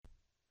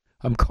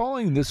I'm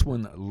calling this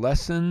one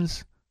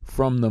Lessons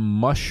from the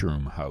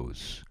Mushroom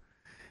House.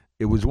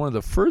 It was one of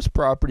the first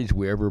properties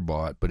we ever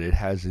bought, but it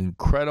has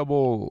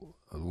incredible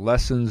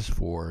lessons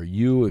for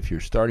you if you're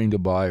starting to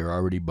buy or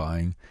already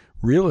buying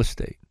real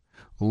estate.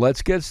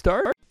 Let's get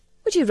started.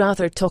 Would you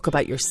rather talk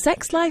about your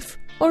sex life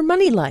or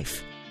money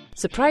life?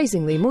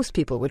 Surprisingly, most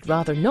people would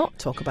rather not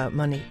talk about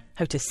money,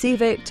 how to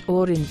save it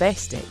or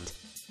invest it.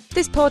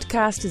 This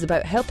podcast is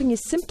about helping you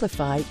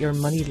simplify your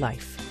money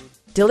life.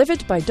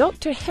 Delivered by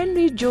Dr.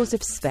 Henry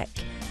Joseph Speck.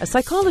 A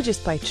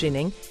psychologist by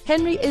training,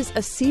 Henry is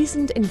a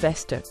seasoned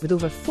investor with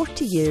over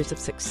 40 years of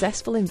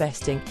successful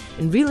investing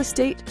in real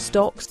estate,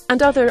 stocks,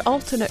 and other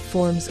alternate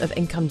forms of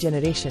income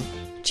generation.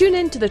 Tune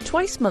in to the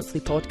twice monthly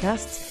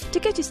podcasts to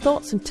get his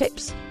thoughts and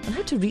tips on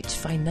how to reach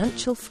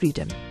financial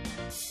freedom.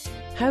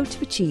 How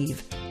to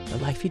achieve the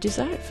life you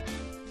deserve.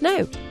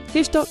 Now,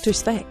 here's Dr.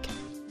 Speck.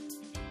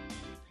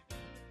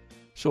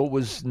 So it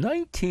was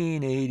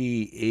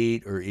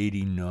 1988 or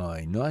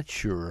 89, not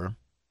sure.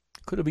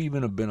 Could have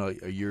even been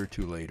a year or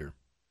two later.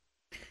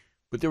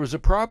 But there was a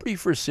property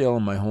for sale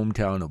in my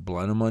hometown of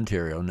Blenheim,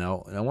 Ontario.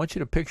 Now, I want you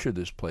to picture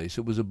this place.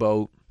 It was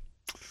about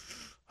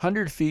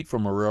 100 feet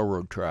from a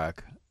railroad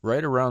track,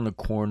 right around the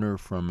corner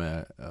from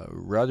a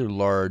rather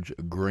large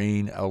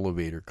grain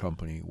elevator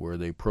company where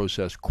they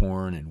process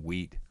corn and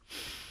wheat.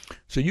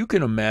 So you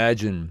can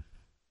imagine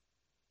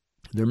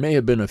there may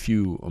have been a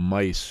few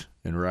mice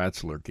and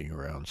rats lurking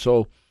around.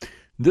 So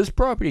this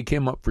property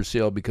came up for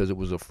sale because it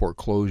was a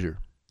foreclosure.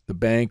 The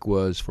bank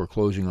was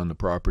foreclosing on the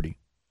property.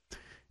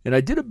 And I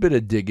did a bit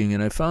of digging,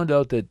 and I found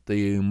out that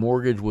the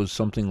mortgage was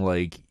something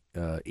like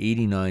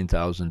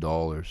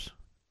 $89,000.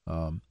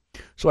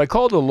 So I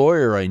called a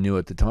lawyer I knew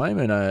at the time,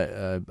 and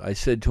I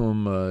said to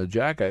him,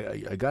 Jack,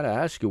 I got to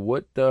ask you,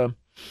 what do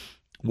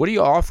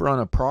you offer on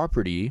a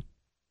property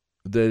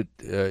that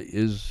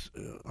is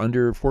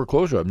under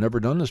foreclosure? I've never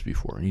done this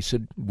before. And he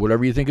said,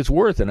 whatever you think it's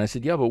worth. And I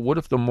said, yeah, but what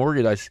if the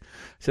mortgage, I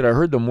said, I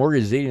heard the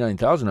mortgage is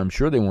 $89,000. I'm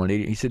sure they want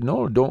 $80,000. He said,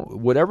 no, don't,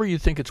 whatever you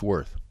think it's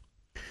worth.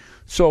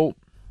 So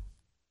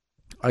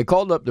I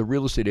called up the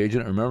real estate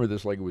agent. I remember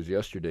this like it was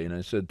yesterday. And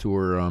I said to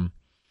her,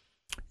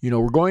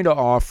 we're going to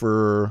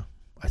offer,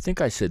 I think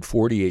I said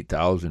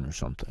 $48,000 or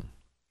something.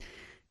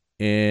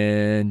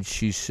 And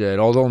she said,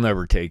 oh, they'll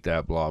never take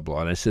that, blah,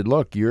 blah. And I said,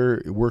 look,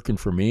 you're working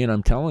for me, and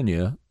I'm telling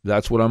you,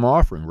 that's what I'm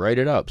offering. Write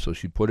it up. So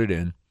she put it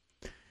in.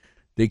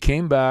 They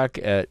came back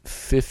at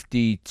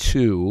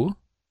 52,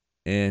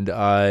 and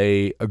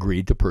I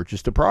agreed to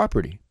purchase the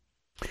property.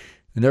 I'll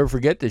never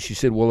forget this. She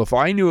said, well, if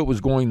I knew it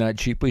was going that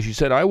cheaply, she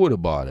said, I would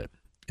have bought it.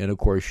 And, of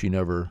course, she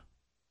never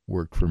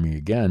worked for me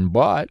again.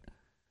 But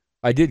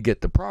I did get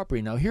the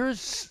property. Now,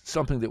 here's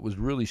something that was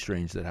really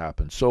strange that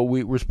happened. So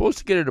we were supposed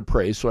to get it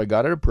appraised, so I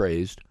got it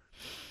appraised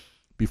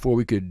before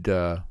we could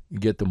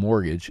get the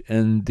mortgage.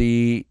 And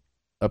the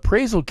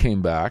appraisal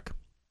came back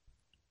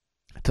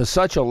to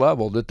such a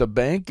level that the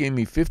bank gave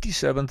me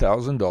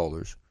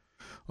 $57,000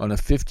 on a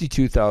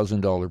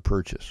 $52,000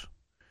 purchase.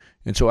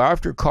 And so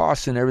after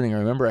costs and everything, I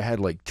remember I had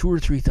like $2,000 or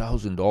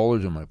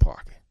 $3,000 in my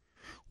pocket,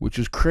 which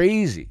was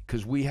crazy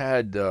because we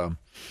had...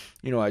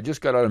 I just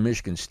got out of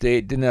Michigan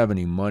State, didn't have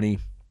any money.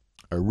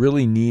 I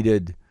really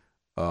needed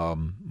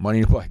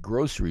money to buy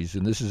groceries,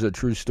 and this is a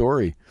true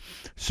story.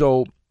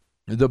 So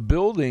the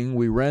building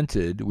we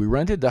rented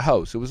the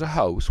house. It was a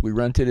house. We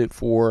rented it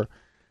for,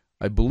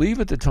 I believe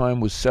at the time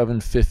was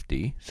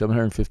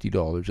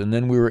 $750, and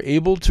then we were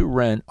able to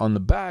rent on the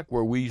back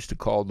where we used to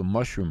call the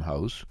Mushroom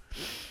House.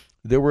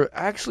 There were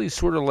actually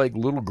sort of like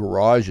little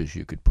garages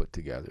you could put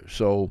together.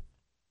 So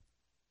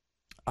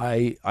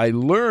I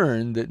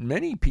learned that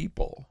many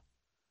people,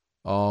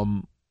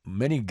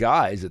 many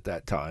guys at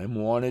that time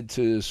wanted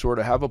to sort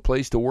of have a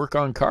place to work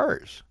on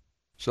cars.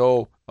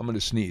 So I'm going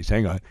to sneeze.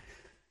 Hang on.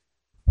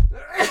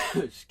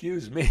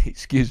 Excuse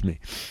me.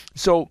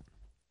 So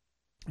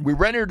we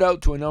rented it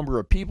out to a number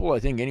of people, I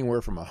think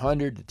anywhere from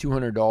 $100 to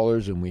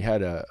 $200, and we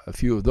had a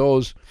few of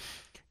those.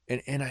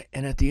 And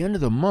at the end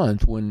of the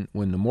month, when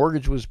the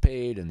mortgage was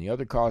paid and the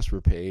other costs were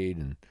paid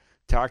and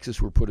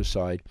taxes were put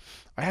aside,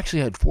 I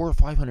actually had $400 or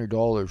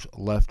 $500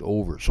 left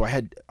over. So I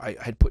had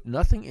put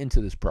nothing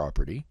into this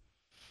property,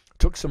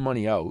 took some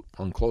money out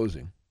on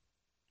closing,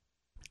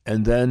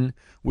 and then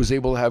was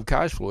able to have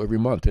cash flow every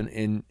month.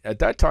 And at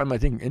that time, I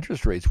think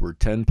interest rates were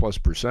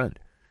 10+%.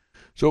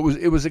 So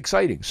it was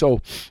exciting.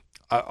 So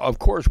of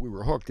course we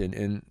were hooked,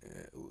 and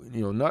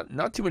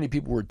not too many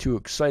people were too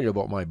excited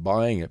about my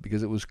buying it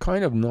because it was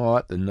kind of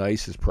not the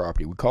nicest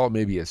property. We call it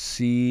maybe a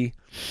C-,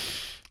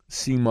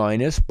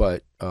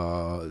 but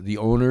the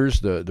owners,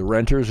 the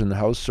renters in the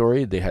house,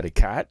 they had a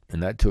cat,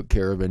 and that took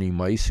care of any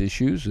mice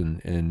issues,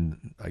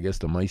 and I guess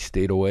the mice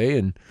stayed away,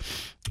 and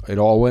it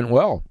all went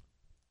well.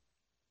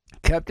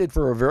 Kept it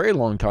for a very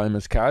long time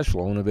as cash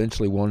flow, and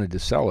eventually wanted to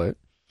sell it.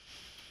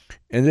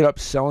 Ended up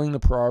selling the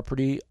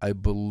property. I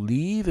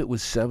believe it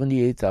was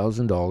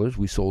 $78,000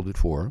 we sold it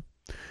for.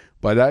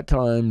 By that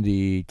time,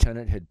 the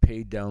tenant had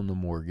paid down the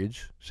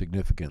mortgage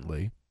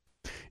significantly.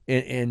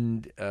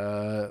 And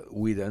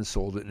we then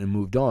sold it and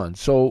moved on.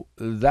 So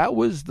that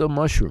was the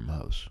Mushroom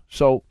House.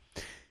 So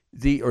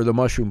the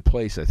mushroom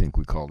place, I think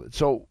we called it.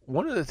 So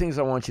one of the things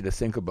I want you to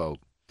think about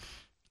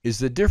is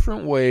the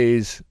different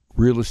ways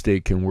real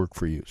estate can work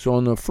for you. So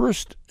the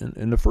first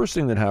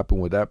thing that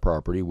happened with that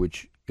property,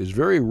 which is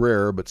very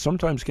rare but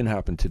sometimes can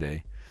happen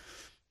today,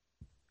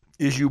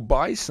 is you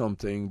buy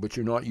something but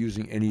you're not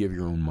using any of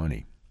your own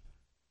money.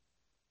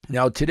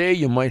 Now today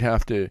you might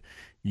have to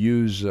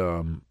use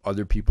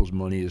other people's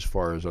money as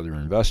far as other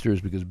investors,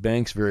 because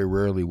banks very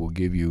rarely will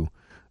give you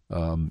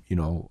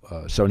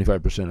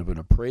 75% of an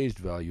appraised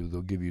value.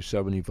 They'll give you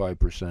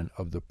 75%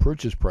 of the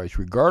purchase price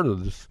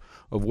regardless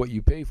of what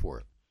you pay for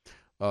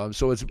it.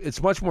 So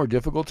it's much more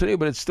difficult today,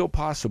 but it's still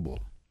possible.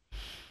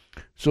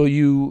 So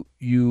you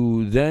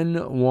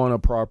then want a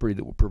property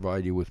that will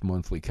provide you with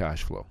monthly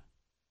cash flow.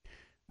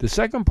 The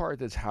second part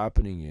that's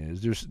happening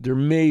is there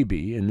may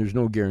be, and there's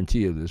no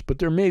guarantee of this, but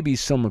there may be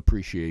some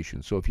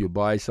appreciation. So if you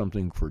buy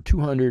something for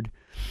 $200,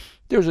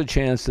 there's a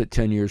chance that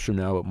 10 years from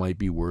now it might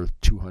be worth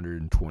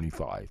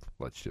 $225,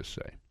 let's just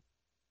say.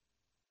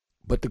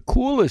 But the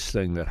coolest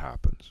thing that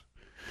happens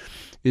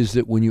is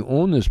that when you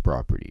own this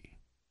property,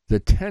 the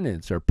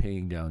tenants are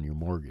paying down your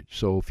mortgage.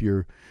 So if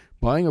you're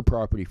buying a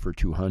property for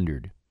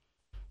 $200,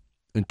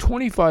 and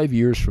 25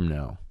 years from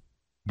now,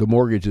 the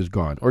mortgage is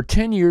gone. Or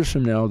 10 years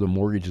from now, the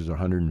mortgage is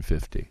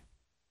 $150.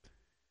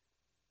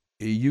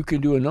 You can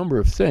do a number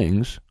of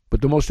things,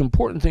 but the most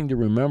important thing to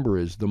remember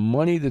is the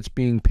money that's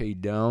being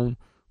paid down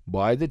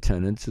by the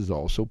tenants is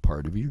also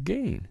part of your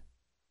gain.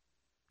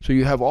 So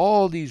you have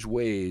all these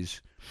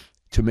ways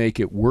to make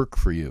it work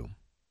for you.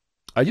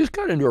 I just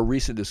got into a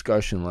recent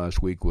discussion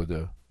last week with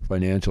a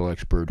financial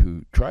expert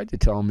who tried to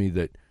tell me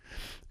that,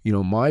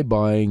 my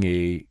buying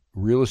a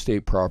real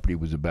estate property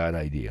was a bad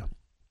idea.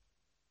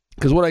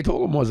 Because what I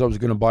told him was I was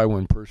going to buy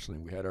one personally.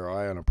 We had our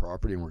eye on a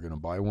property and we're going to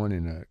buy one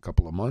in a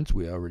couple of months.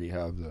 We already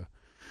have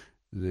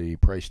the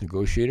price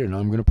negotiated, and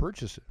I'm going to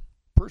purchase it.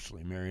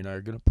 Personally, Mary and I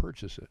are going to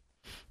purchase it.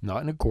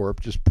 Not in a corp,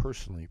 just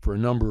personally, for a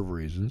number of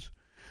reasons.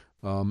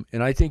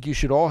 And I think you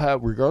should all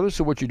have, regardless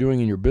of what you're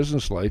doing in your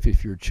business life,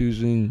 if you're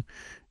choosing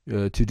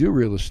to do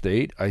real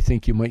estate, I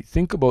think you might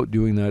think about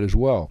doing that as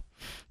well.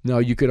 Now,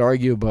 you could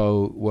argue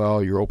about,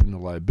 well, you're open to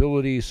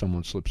liability,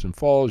 someone slips and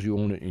falls, you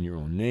own it in your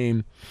own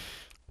name.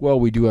 Well,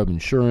 we do have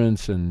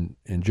insurance, and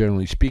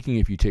generally speaking,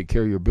 if you take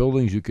care of your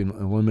buildings, you can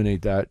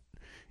eliminate that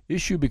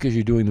issue because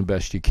you're doing the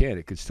best you can.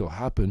 It could still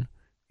happen,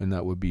 and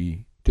that would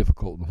be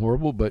difficult and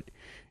horrible, but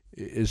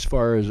as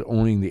far as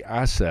owning the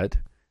asset,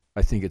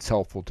 I think it's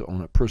helpful to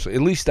own it personally.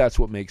 At least that's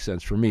what makes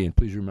sense for me. And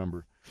please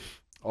remember,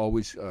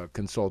 always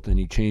consult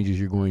any changes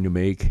you're going to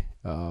make.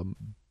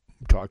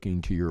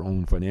 Talking to your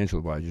own financial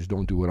advisors.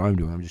 Don't do what I'm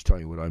doing. I'm just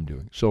telling you what I'm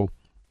doing. So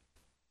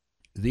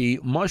the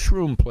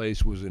mushroom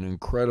place was an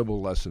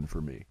incredible lesson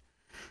for me.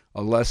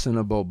 A lesson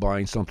about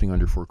buying something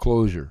under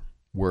foreclosure,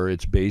 where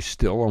it's based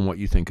still on what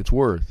you think it's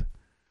worth.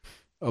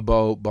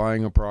 About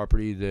buying a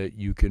property that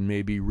you can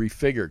maybe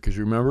refigure. Because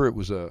remember, it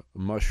was a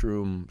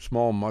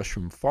small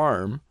mushroom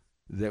farm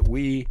that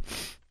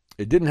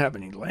it didn't have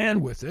any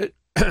land with it,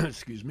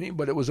 excuse me,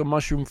 but it was a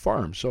mushroom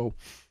farm. So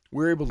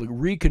we were able to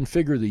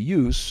reconfigure the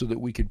use so that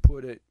we could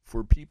put it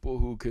for people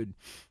who could,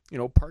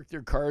 park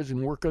their cars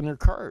and work on their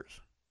cars.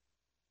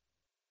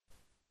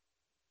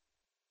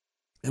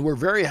 And we're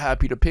very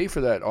happy to pay for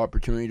that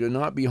opportunity to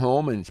not be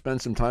home and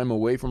spend some time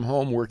away from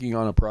home working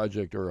on a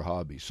project or a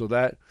hobby. So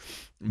that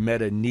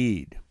met a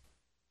need.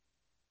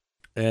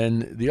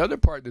 And the other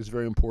part that's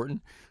very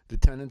important, the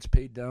tenants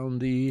paid down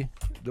the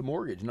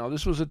mortgage. Now,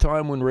 this was a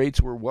time when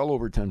rates were well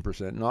over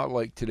 10%, not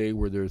like today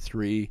where they're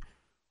 3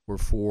 or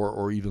 4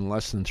 or even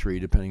less than 3,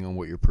 depending on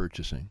what you're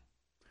purchasing.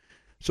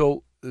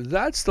 So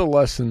that's the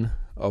lesson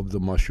of the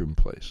mushroom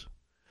place.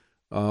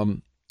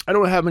 I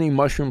don't have any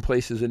mushroom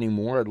places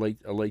anymore. I'd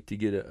like to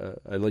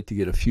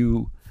get a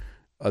few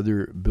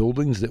other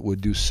buildings that would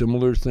do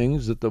similar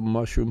things that the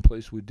mushroom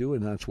place would do,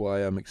 and that's why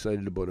I'm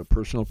excited about a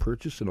personal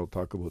purchase, and I'll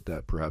talk about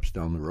that perhaps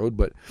down the road.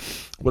 But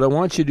what I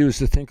want you to do is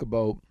to think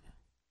about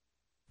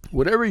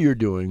whatever you're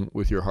doing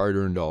with your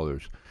hard-earned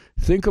dollars.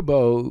 Think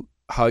about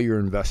how you're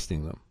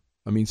investing them.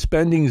 I mean,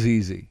 spending's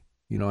easy.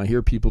 I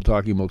hear people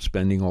talking about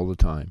spending all the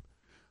time.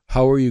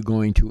 How are you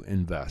going to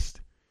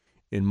invest?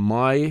 In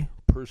my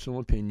personal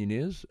opinion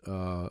is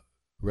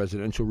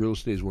residential real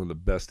estate is one of the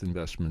best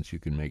investments you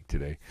can make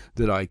today,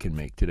 that I can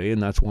make today,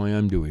 and that's why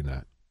I'm doing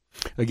that.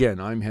 Again,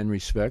 I'm Henry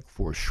Speck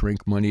for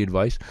Shrink Money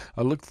Advice.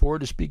 I look forward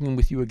to speaking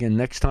with you again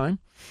next time.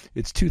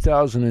 It's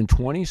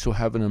 2020, so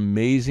have an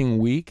amazing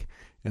week,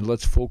 and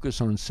let's focus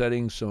on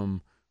setting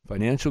some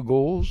financial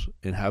goals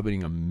and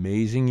having an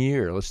amazing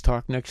year. Let's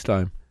talk next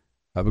time.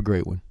 Have a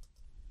great one.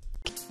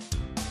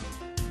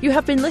 You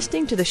have been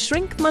listening to the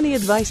Shrink Money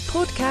Advice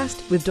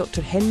podcast with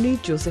Dr. Henry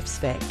Joseph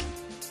Speck.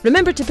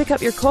 Remember to pick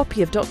up your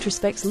copy of Dr.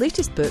 Speck's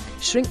latest book,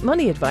 Shrink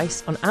Money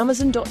Advice, on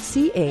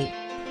Amazon.ca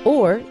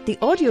or the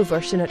audio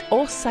version at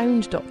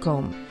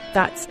awesound.com.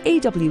 That's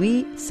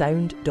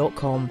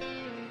AWEsound.com.